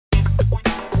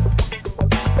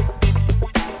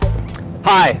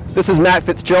Hi, this is Matt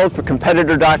Fitzgerald for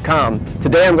Competitor.com.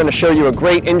 Today I'm going to show you a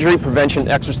great injury prevention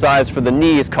exercise for the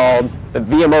knees called the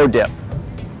VMO Dip.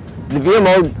 The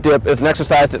VMO Dip is an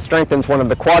exercise that strengthens one of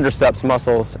the quadriceps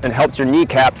muscles and helps your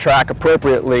kneecap track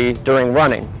appropriately during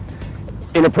running.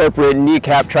 Inappropriate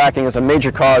kneecap tracking is a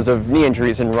major cause of knee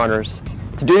injuries in runners.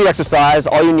 To do the exercise,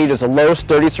 all you need is a low,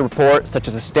 sturdy support such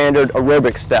as a standard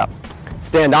aerobic step.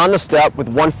 Stand on the step with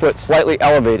one foot slightly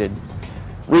elevated.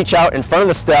 Reach out in front of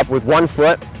the step with one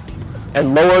foot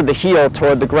and lower the heel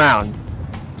toward the ground.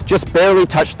 Just barely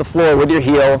touch the floor with your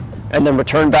heel and then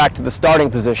return back to the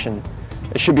starting position.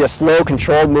 It should be a slow,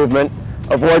 controlled movement.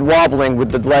 Avoid wobbling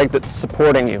with the leg that's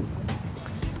supporting you.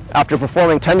 After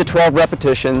performing 10 to 12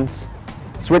 repetitions,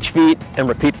 switch feet and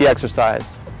repeat the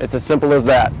exercise. It's as simple as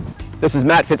that. This is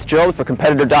Matt Fitzgerald for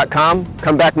Competitor.com.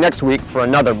 Come back next week for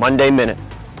another Monday Minute.